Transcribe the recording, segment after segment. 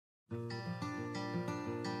Today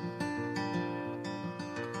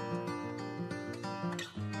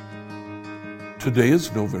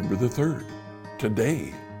is November the 3rd.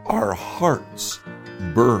 Today, our hearts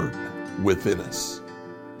burn within us.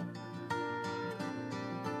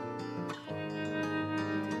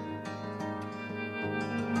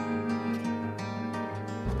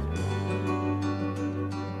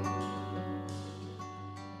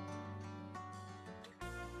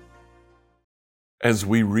 As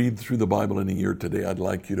we read through the Bible in a year today, I'd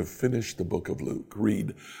like you to finish the book of Luke.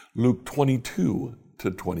 Read Luke 22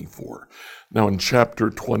 to 24. Now in chapter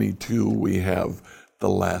 22, we have the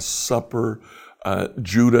Last Supper.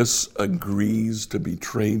 Judas agrees to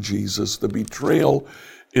betray Jesus. The betrayal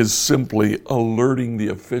is simply alerting the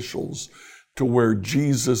officials to where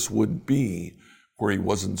Jesus would be, where he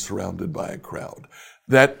wasn't surrounded by a crowd.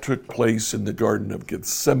 That took place in the Garden of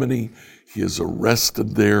Gethsemane. He is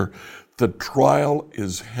arrested there. The trial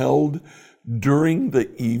is held during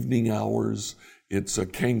the evening hours. It's a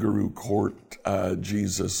kangaroo court.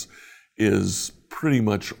 Jesus is pretty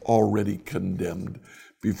much already condemned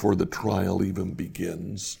before the trial even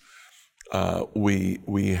begins.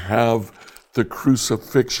 We have the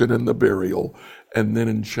crucifixion and the burial, and then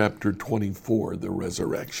in chapter 24, the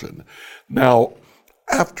resurrection. Now,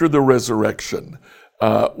 after the resurrection,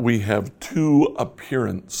 we have two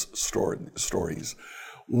appearance stories.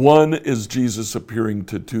 One is Jesus appearing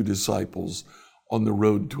to two disciples on the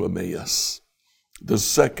road to Emmaus. The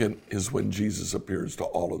second is when Jesus appears to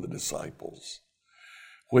all of the disciples.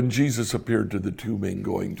 When Jesus appeared to the two men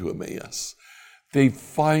going to Emmaus, they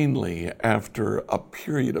finally, after a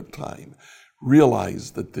period of time,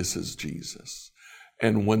 realized that this is Jesus.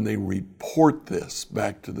 And when they report this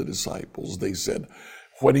back to the disciples, they said,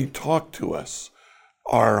 when he talked to us,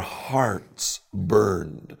 our hearts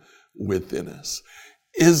burned within us.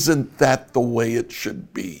 Isn't that the way it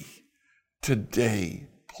should be? Today,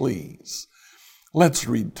 please, let's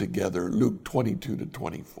read together Luke 22 to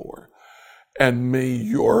 24. And may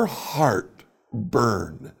your heart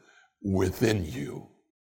burn within you.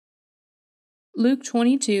 Luke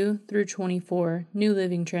 22 through 24, New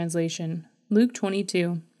Living Translation. Luke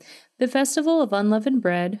 22. The festival of unleavened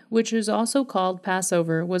bread, which is also called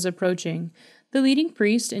Passover, was approaching. The leading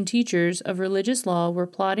priests and teachers of religious law were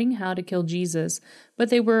plotting how to kill Jesus, but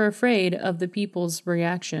they were afraid of the people's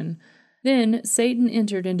reaction. Then Satan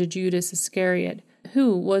entered into Judas Iscariot,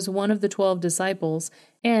 who was one of the 12 disciples,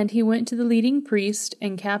 and he went to the leading priests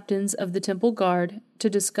and captains of the temple guard to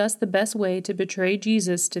discuss the best way to betray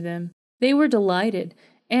Jesus to them. They were delighted,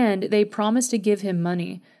 and they promised to give him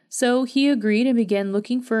money. So he agreed and began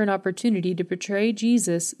looking for an opportunity to betray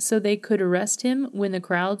Jesus so they could arrest him when the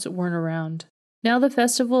crowds weren't around. Now the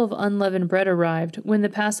festival of unleavened bread arrived, when the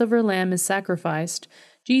Passover lamb is sacrificed.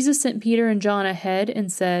 Jesus sent Peter and John ahead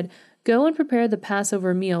and said, "Go and prepare the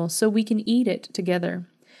Passover meal so we can eat it together."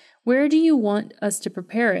 "Where do you want us to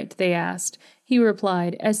prepare it?" they asked. He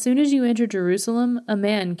replied, "As soon as you enter Jerusalem, a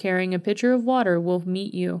man carrying a pitcher of water will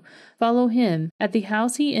meet you. Follow him. At the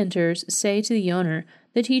house he enters, say to the owner,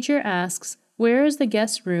 'The teacher asks, where is the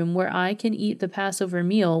guest room where I can eat the Passover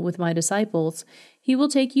meal with my disciples?' He will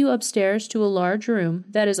take you upstairs to a large room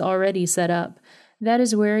that is already set up. That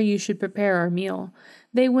is where you should prepare our meal."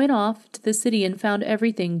 They went off to the city and found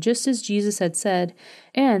everything just as Jesus had said,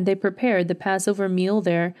 and they prepared the Passover meal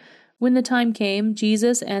there. When the time came,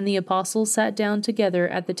 Jesus and the apostles sat down together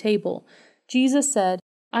at the table. Jesus said,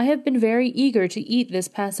 "I have been very eager to eat this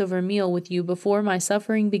Passover meal with you before my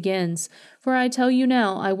suffering begins. For I tell you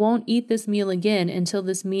now, I won't eat this meal again until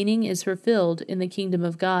this meaning is fulfilled in the kingdom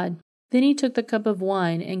of God." Then he took the cup of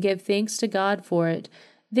wine and gave thanks to God for it.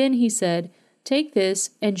 Then he said, "Take this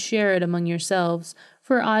and share it among yourselves,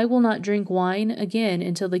 for I will not drink wine again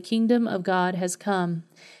until the kingdom of God has come."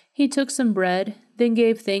 He took some bread, then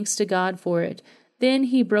gave thanks to God for it. Then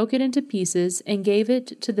he broke it into pieces and gave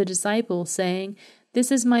it to the disciples, saying,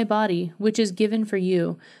 "This is my body, which is given for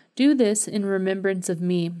you. Do this in remembrance of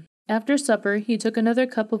me." After supper, he took another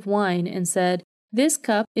cup of wine and said, "This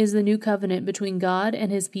cup is the new covenant between God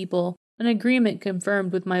and his people, an agreement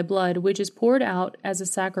confirmed with my blood, which is poured out as a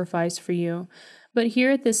sacrifice for you. But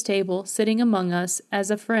here at this table, sitting among us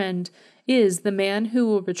as a friend, is the man who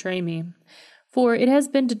will betray me. For it has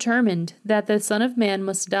been determined that the Son of Man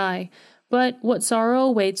must die, but what sorrow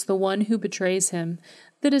awaits the one who betrays him."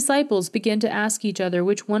 The disciples began to ask each other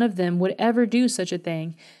which one of them would ever do such a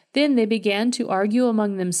thing. Then they began to argue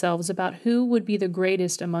among themselves about who would be the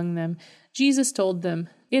greatest among them. Jesus told them,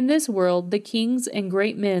 "In this world the kings and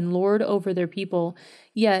great men lord over their people,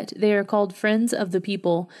 yet they are called friends of the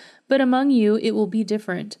people. But among you it will be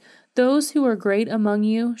different. Those who are great among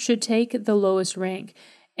you should take the lowest rank,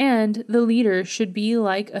 and the leader should be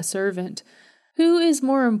like a servant. Who is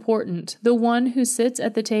more important, the one who sits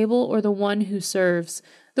at the table or the one who serves?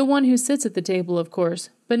 The one who sits at the table, of course,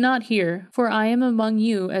 but not here, for I am among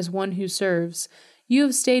you as one who serves. You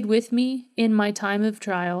have stayed with me in my time of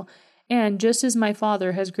trial, and just as my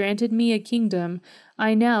Father has granted me a kingdom,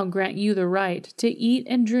 I now grant you the right to eat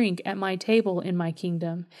and drink at my table in my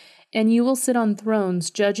kingdom, and you will sit on thrones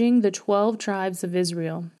judging the 12 tribes of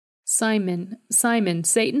Israel. Simon, Simon,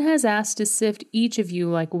 Satan has asked to sift each of you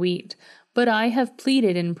like wheat, but I have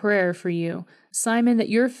pleaded in prayer for you, Simon, that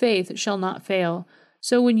your faith shall not fail.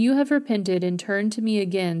 So when you have repented and turned to me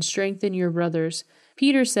again, strengthen your brothers.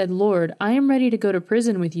 Peter said, Lord, I am ready to go to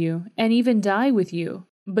prison with you, and even die with you.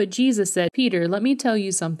 But Jesus said, Peter, let me tell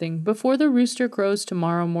you something. Before the rooster crows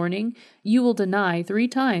tomorrow morning, you will deny 3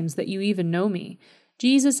 times that you even know me.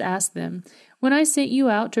 Jesus asked them, When I sent you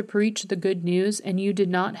out to preach the good news and you did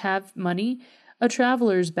not have money, a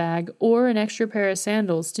traveler's bag, or an extra pair of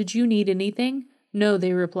sandals, did you need anything? No,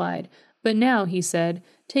 they replied. But now, he said,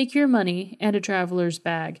 take your money and a traveler's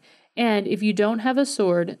bag, and if you don't have a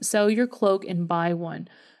sword, sell your cloak and buy one.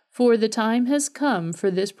 For the time has come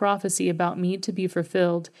for this prophecy about me to be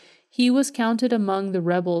fulfilled. He was counted among the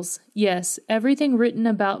rebels. Yes, everything written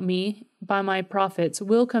about me by my prophets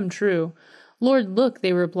will come true. Lord, look,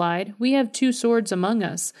 they replied, we have 2 swords among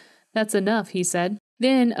us. That's enough, he said.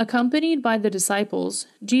 Then, accompanied by the disciples,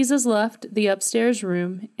 Jesus left the upstairs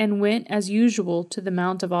room and went as usual to the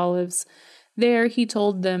Mount of Olives. There he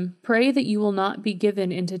told them, Pray that you will not be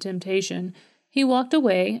given into temptation. He walked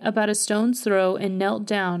away about a stone's throw and knelt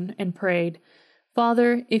down and prayed,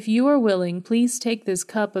 Father, if you are willing, please take this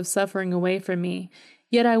cup of suffering away from me.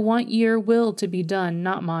 Yet I want your will to be done,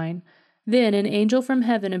 not mine. Then an angel from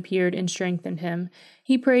heaven appeared and strengthened him.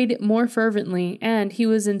 He prayed more fervently, and he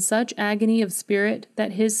was in such agony of spirit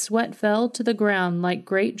that his sweat fell to the ground like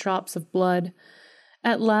great drops of blood.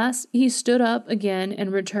 At last he stood up again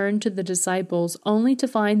and returned to the disciples, only to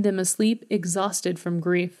find them asleep, exhausted from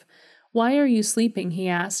grief. Why are you sleeping? He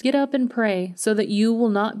asked. Get up and pray, so that you will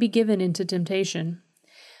not be given into temptation.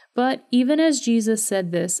 But even as Jesus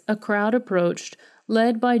said this, a crowd approached,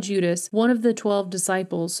 led by Judas, one of the 12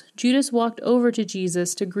 disciples. Judas walked over to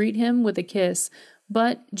Jesus to greet him with a kiss.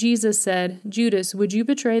 But Jesus said, Judas, would you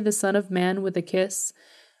betray the Son of Man with a kiss?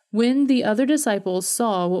 When the other disciples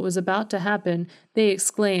saw what was about to happen, they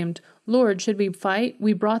exclaimed, Lord, should we fight?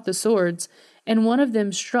 We brought the swords. And one of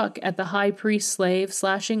them struck at the high priest's slave,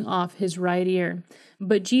 slashing off his right ear.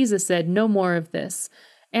 But Jesus said, No more of this.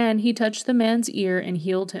 And he touched the man's ear and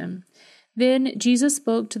healed him. Then Jesus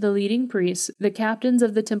spoke to the leading priests, the captains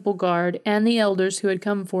of the temple guard, and the elders who had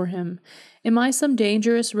come for him. Am I some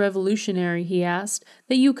dangerous revolutionary, he asked,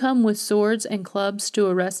 that you come with swords and clubs to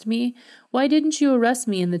arrest me? Why didn't you arrest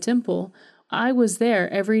me in the temple? I was there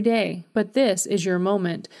every day, but this is your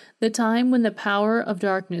moment, the time when the power of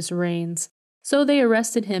darkness reigns. So they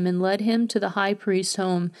arrested him and led him to the high priest's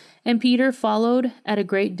home, and Peter followed at a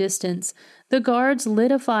great distance. The guards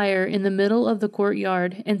lit a fire in the middle of the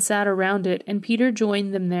courtyard and sat around it, and Peter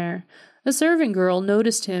joined them there. A servant girl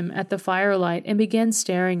noticed him at the firelight and began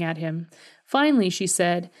staring at him. Finally, she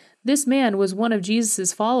said, This man was one of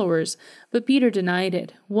Jesus' followers, but Peter denied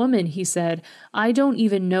it. Woman, he said, I don't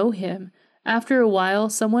even know him. After a while,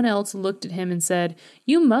 someone else looked at him and said,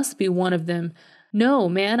 You must be one of them. No,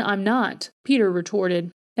 man, I'm not, Peter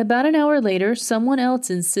retorted. About an hour later, someone else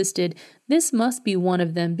insisted, This must be one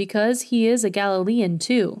of them, because he is a Galilean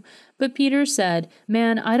too. But Peter said,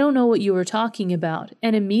 Man, I don't know what you are talking about.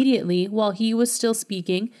 And immediately, while he was still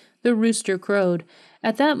speaking, the rooster crowed.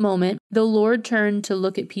 At that moment, the Lord turned to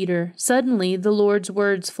look at Peter. Suddenly, the Lord's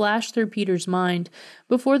words flashed through Peter's mind.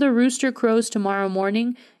 Before the rooster crows tomorrow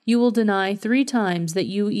morning, you will deny 3 times that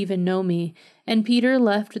you even know me. And Peter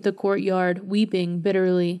left the courtyard, weeping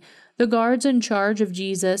bitterly. The guards in charge of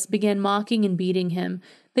Jesus began mocking and beating him.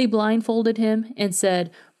 They blindfolded him and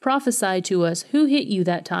said, Prophesy to us, who hit you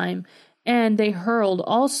that time? And they hurled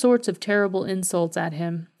all sorts of terrible insults at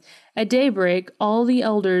him. At daybreak, all the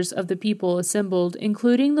elders of the people assembled,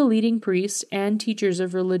 including the leading priests and teachers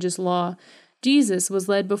of religious law. Jesus was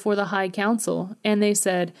led before the high council, and they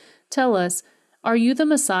said, Tell us, are you the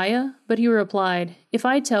Messiah? But he replied, If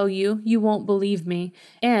I tell you, you won't believe me,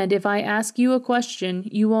 and if I ask you a question,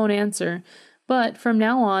 you won't answer. But from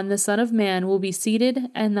now on, the Son of Man will be seated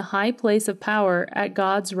in the high place of power at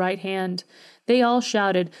God's right hand. They all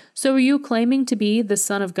shouted, So are you claiming to be the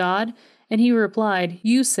Son of God? And he replied,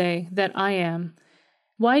 You say that I am.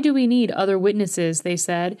 Why do we need other witnesses? They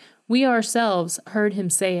said. We ourselves heard him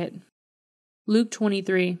say it. Luke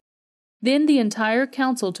 23. Then the entire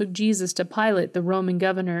council took Jesus to Pilate, the Roman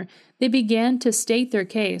governor. They began to state their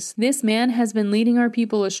case. This man has been leading our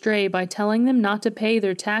people astray by telling them not to pay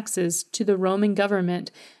their taxes to the Roman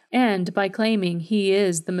government, and by claiming he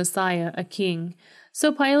is the Messiah, a king.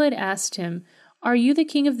 So Pilate asked him, "Are you the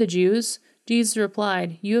king of the Jews?" Jesus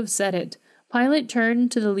replied, "You have said it." Pilate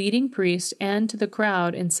turned to the leading priest and to the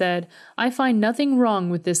crowd and said, "I find nothing wrong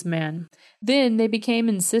with this man." Then they became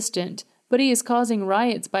insistent, "But he is causing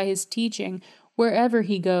riots by his teaching wherever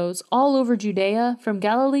he goes, all over Judea, from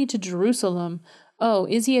Galilee to Jerusalem." "Oh,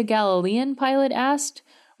 is he a Galilean?" Pilate asked.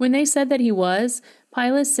 When they said that he was,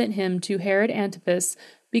 Pilate sent him to Herod Antipas,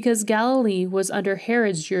 because Galilee was under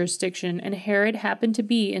Herod's jurisdiction, and Herod happened to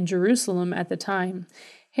be in Jerusalem at the time.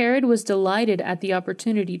 Herod was delighted at the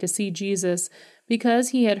opportunity to see Jesus, because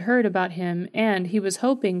he had heard about him, and he was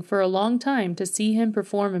hoping for a long time to see him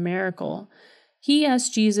perform a miracle. He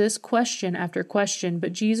asked Jesus question after question,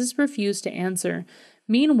 but Jesus refused to answer.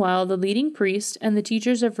 Meanwhile, the leading priests and the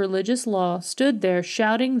teachers of religious law stood there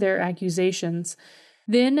shouting their accusations.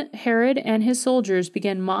 Then Herod and his soldiers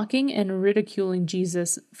began mocking and ridiculing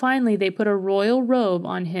Jesus. Finally, they put a royal robe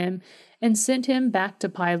on him and sent him back to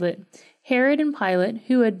Pilate. Herod and Pilate,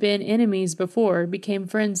 who had been enemies before, became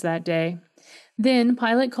friends that day. Then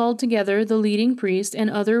Pilate called together the leading priests and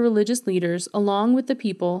other religious leaders along with the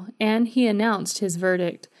people, and he announced his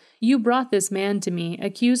verdict. "You brought this man to me,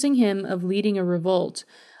 accusing him of leading a revolt.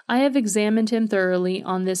 I have examined him thoroughly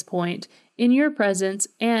on this point, in your presence,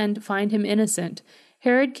 and find him innocent."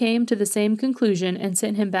 Herod came to the same conclusion and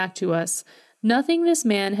sent him back to us. Nothing this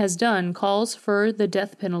man has done calls for the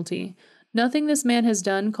death penalty. Nothing this man has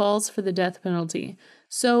done calls for the death penalty.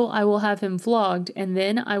 So I will have him flogged, and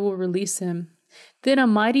then I will release him. Then a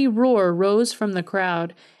mighty roar rose from the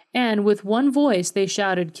crowd, and with one voice they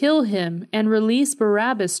shouted, "Kill him, and release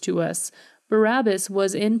Barabbas to us." Barabbas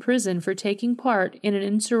was in prison for taking part in an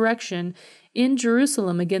insurrection in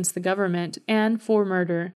Jerusalem against the government, and for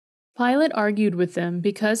murder. Pilate argued with them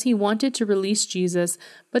because he wanted to release Jesus,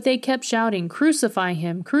 but they kept shouting, "Crucify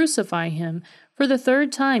him! Crucify him!" For the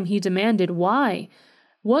third time he demanded, "Why?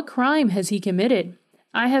 What crime has he committed?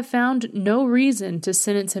 I have found no reason to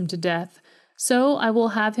sentence him to death. So I will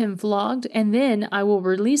have him flogged, and then I will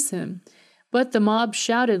release him." But the mob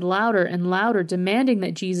shouted louder and louder, demanding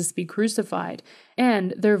that Jesus be crucified,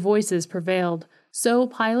 and their voices prevailed. So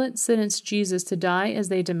Pilate sentenced Jesus to die as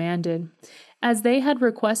they demanded. As they had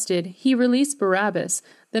requested, he released Barabbas,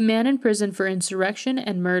 the man in prison for insurrection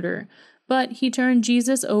and murder. But he turned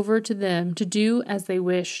Jesus over to them to do as they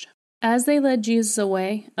wished. As they led Jesus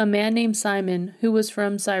away, a man named Simon, who was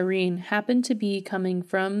from Cyrene, happened to be coming in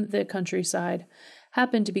from the countryside.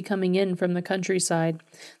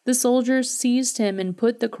 The soldiers seized him and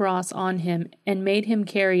put the cross on him and made him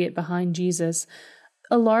carry it behind Jesus.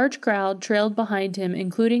 A large crowd trailed behind him,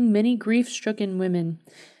 including many grief-stricken women.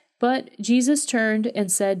 But Jesus turned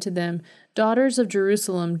and said to them, "Daughters of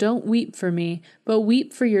Jerusalem, don't weep for me, but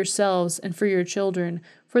weep for yourselves and for your children.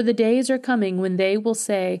 For the days are coming when they will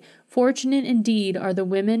say, 'Fortunate indeed are the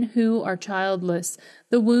women who are childless,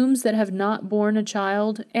 the wombs that have not borne a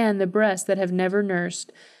child, and the breasts that have never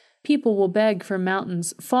nursed.' People will beg from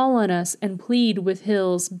mountains, 'Fall on us,' and plead with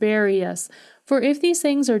hills, 'Bury us.' For if these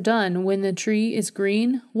things are done when the tree is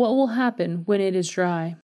green, what will happen when it is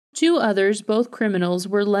dry?" 2 others, both criminals,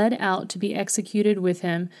 were led out to be executed with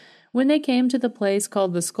him. When they came to the place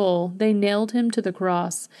called the Skull, they nailed him to the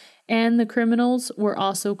cross, and the criminals were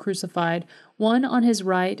also crucified, one on his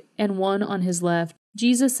right and one on his left.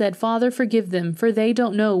 Jesus said, "Father, forgive them, for they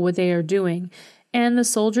don't know what they are doing." And the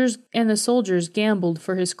soldiers gambled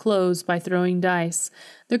for his clothes by throwing dice.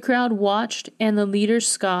 The crowd watched, and the leaders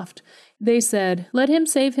scoffed. They said, "Let him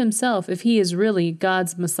save himself if he is really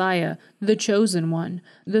God's Messiah, the chosen one."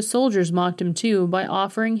 The soldiers mocked him too by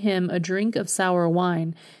offering him a drink of sour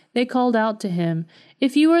wine. They called out to him,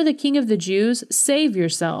 "If you are the king of the Jews, save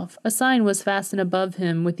yourself." A sign was fastened above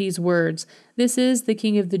him with these words, "This is the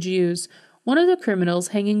king of the Jews." One of the criminals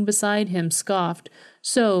hanging beside him scoffed,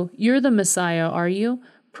 "So, you're the Messiah, are you?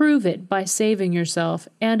 Prove it by saving yourself,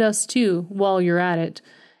 and us too, while you're at it."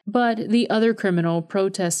 But the other criminal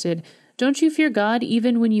protested, "Don't you fear God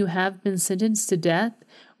even when you have been sentenced to death?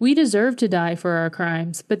 We deserve to die for our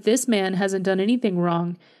crimes, but this man hasn't done anything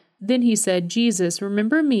wrong." Then he said, "Jesus,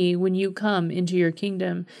 remember me when you come into your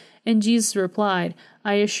kingdom." And Jesus replied,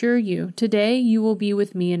 "I assure you, today you will be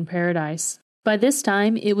with me in paradise." By this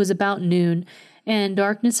time it was about noon, and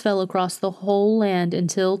darkness fell across the whole land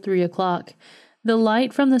until 3 o'clock. The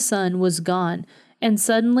light from the sun was gone, And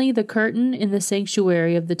suddenly the curtain in the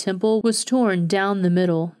sanctuary of the temple was torn down the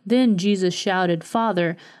middle. Then Jesus shouted,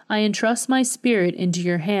 "Father, I entrust my spirit into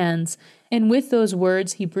your hands." And with those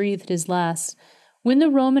words he breathed his last. When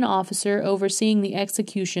the Roman officer overseeing the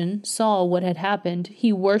execution saw what had happened,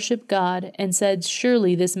 he worshipped God and said,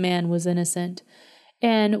 "Surely this man was innocent."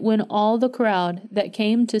 And when all the crowd that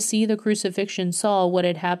came to see the crucifixion saw what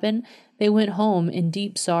had happened, they went home in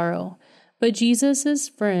deep sorrow. But Jesus'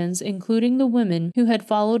 friends, including the women who had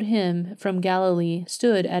followed him from Galilee,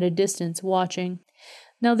 stood at a distance watching.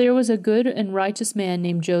 Now there was a good and righteous man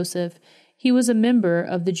named Joseph. He was a member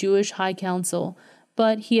of the Jewish high council,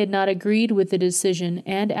 but he had not agreed with the decision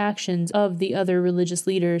and actions of the other religious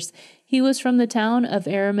leaders. He was from the town of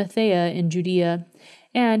Arimathea in Judea,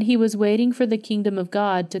 and he was waiting for the kingdom of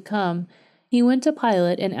God to come. He went to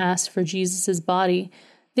Pilate and asked for Jesus' body.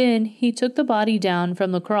 Then he took the body down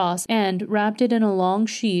from the cross and wrapped it in a long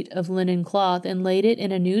sheet of linen cloth and laid it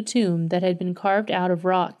in a new tomb that had been carved out of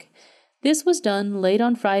rock. This was done late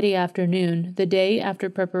on Friday afternoon, the day after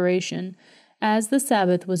preparation, as the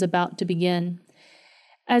Sabbath was about to begin.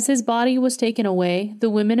 As his body was taken away, the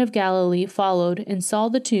women of Galilee followed and saw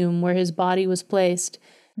the tomb where his body was placed.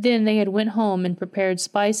 Then they had went home and prepared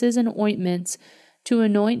spices and ointments to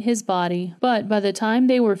anoint his body. But by the time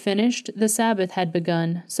they were finished, the Sabbath had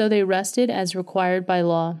begun, so they rested as required by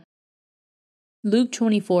law. Luke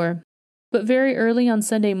 24. But very early on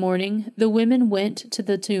Sunday morning, the women went to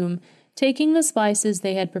the tomb. Taking the spices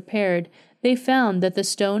they had prepared, they found that the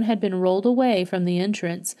stone had been rolled away from the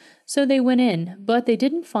entrance. So they went in, but they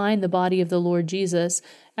didn't find the body of the Lord Jesus.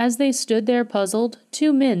 As they stood there puzzled,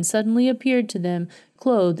 2 men suddenly appeared to them,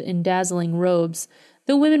 clothed in dazzling robes.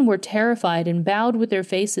 The women were terrified and bowed with their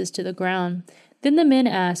faces to the ground. Then the men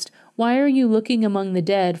asked, "Why are you looking among the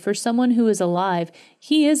dead for someone who is alive?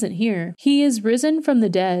 He isn't here. He is risen from the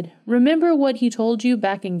dead. Remember what he told you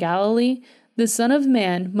back in Galilee? The Son of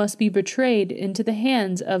Man must be betrayed into the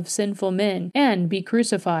hands of sinful men and be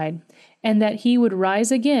crucified, and that he would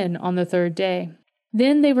rise again on the 3rd day."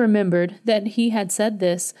 Then they remembered that he had said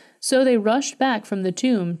this, so they rushed back from the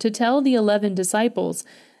tomb to tell the 11 disciples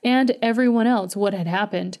and everyone else what had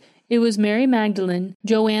happened. It was Mary Magdalene,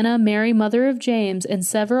 Joanna, Mary mother of James, and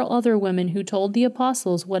several other women who told the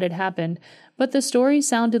apostles what had happened. But the story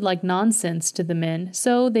sounded like nonsense to the men,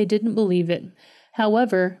 so they didn't believe it.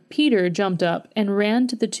 However, Peter jumped up and ran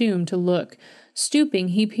to the tomb to look. Stooping,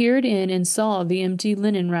 he peered in and saw the empty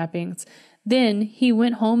linen wrappings. Then he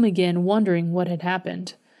went home again, wondering what had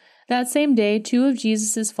happened. That same day, 2 of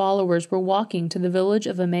Jesus' followers were walking to the village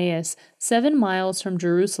of Emmaus, 7 miles from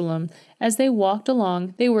Jerusalem. As they walked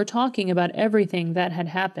along, they were talking about everything that had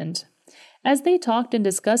happened. As they talked and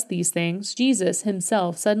discussed these things, Jesus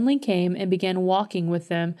himself suddenly came and began walking with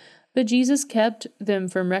them, but Jesus kept them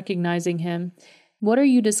from recognizing him. "What are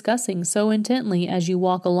you discussing so intently as you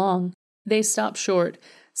walk along?" They stopped short,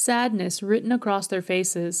 sadness written across their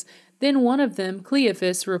faces. Then one of them,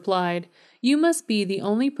 Cleophas, replied, "You must be the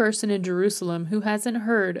only person in Jerusalem who hasn't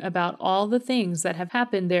heard about all the things that have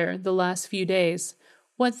happened there the last few days."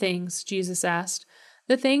 "What things?" Jesus asked.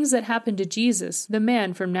 "The things that happened to Jesus, the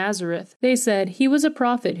man from Nazareth." They said, "He was a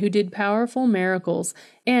prophet who did powerful miracles,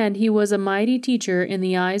 and he was a mighty teacher in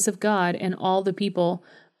the eyes of God and all the people.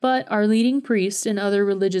 But our leading priests and other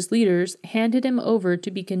religious leaders handed him over to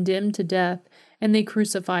be condemned to death, and they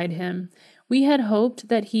crucified him. We had hoped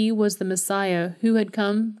that he was the Messiah who had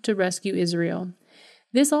come to rescue Israel."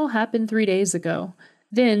 This all happened 3 days ago.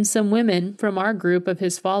 Then some women from our group of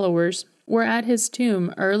his followers were at his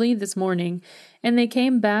tomb early this morning, and they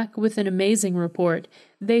came back with an amazing report.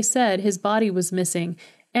 They said his body was missing,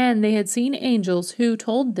 and they had seen angels who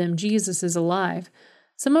told them Jesus is alive.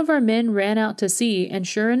 Some of our men ran out to see, and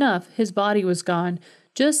sure enough, his body was gone,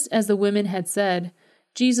 just as the women had said.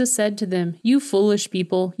 Jesus said to them, "You foolish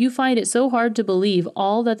people, you find it so hard to believe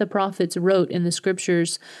all that the prophets wrote in the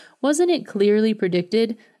scriptures. Wasn't it clearly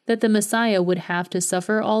predicted that the Messiah would have to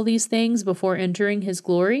suffer all these things before entering his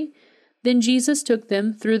glory?" Then Jesus took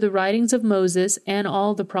them through the writings of Moses and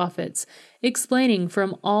all the prophets, explaining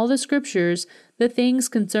from all the scriptures the things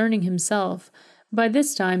concerning himself. By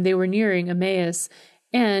this time they were nearing Emmaus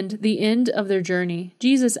and the end of their journey.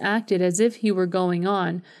 Jesus acted as if he were going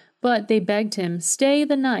on, but they begged him, Stay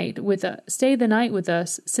the night with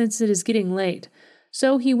us, since it is getting late."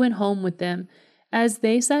 So he went home with them. As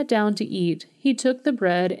they sat down to eat, he took the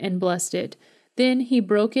bread and blessed it. Then he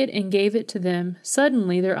broke it and gave it to them.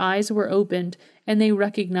 Suddenly their eyes were opened, and they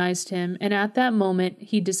recognized him, and at that moment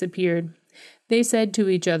he disappeared. They said to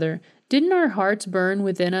each other, "Didn't our hearts burn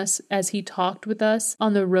within us as he talked with us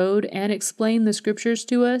on the road and explained the scriptures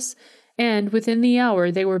to us?" And within the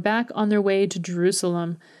hour they were back on their way to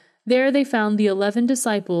Jerusalem. There they found the 11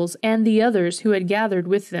 disciples and the others who had gathered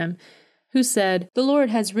with them, who said, "The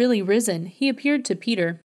Lord has really risen. He appeared to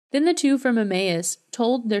Peter." Then the two from Emmaus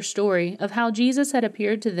told their story of how Jesus had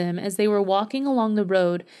appeared to them as they were walking along the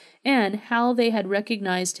road, and how they had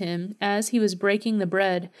recognized him as he was breaking the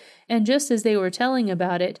bread. And just as they were telling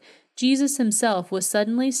about it, Jesus himself was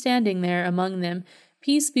suddenly standing there among them.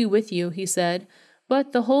 "Peace be with you," he said.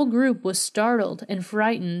 But the whole group was startled and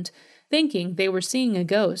frightened, thinking they were seeing a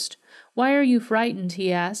ghost. "Why are you frightened?"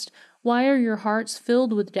 he asked. "Why are your hearts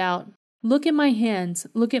filled with doubt? Look at my hands,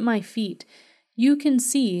 look at my feet. You can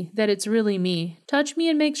see that it's really me. Touch me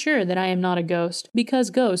and make sure that I am not a ghost, because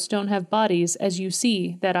ghosts don't have bodies as you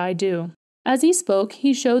see that I do." As he spoke,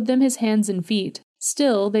 he showed them his hands and feet.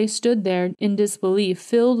 Still, they stood there in disbelief,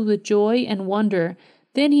 filled with joy and wonder.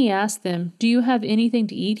 Then he asked them, "Do you have anything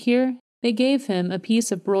to eat here?" They gave him a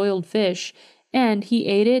piece of broiled fish, and he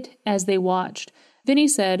ate it as they watched. Then he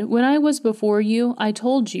said, "When I was before you, I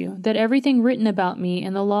told you that everything written about me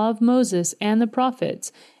in the law of Moses and the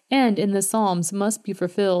prophets and in the Psalms must be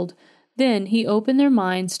fulfilled." Then he opened their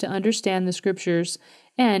minds to understand the Scriptures,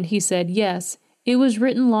 and he said, "Yes, it was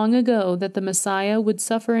written long ago that the Messiah would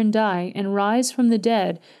suffer and die and rise from the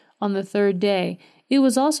dead on the third day. It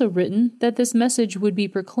was also written that this message would be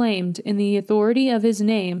proclaimed in the authority of his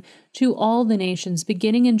name to all the nations,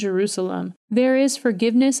 beginning in Jerusalem. There is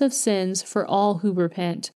forgiveness of sins for all who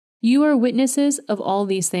repent. You are witnesses of all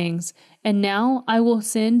these things, and now I will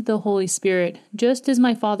send the Holy Spirit, just as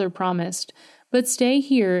my Father promised. But stay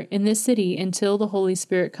here in this city until the Holy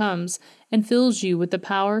Spirit comes and fills you with the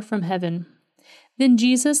power from heaven." Then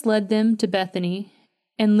Jesus led them to Bethany,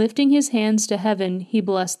 and lifting his hands to heaven, he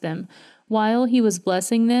blessed them. While he was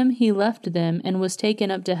blessing them, he left them and was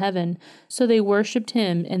taken up to heaven. So they worshipped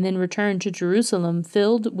him and then returned to Jerusalem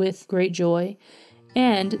filled with great joy.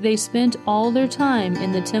 And they spent all their time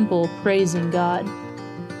in the temple praising God.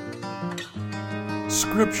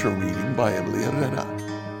 Scripture reading by Emily Herrera.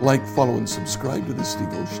 Like, follow, and subscribe to this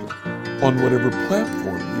devotional on whatever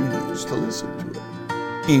platform you use to listen to it.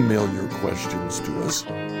 Email your questions to us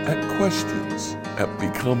at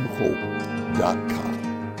questions@becomehope.com.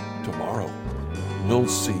 Tomorrow, we'll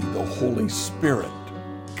see the Holy Spirit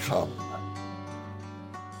come.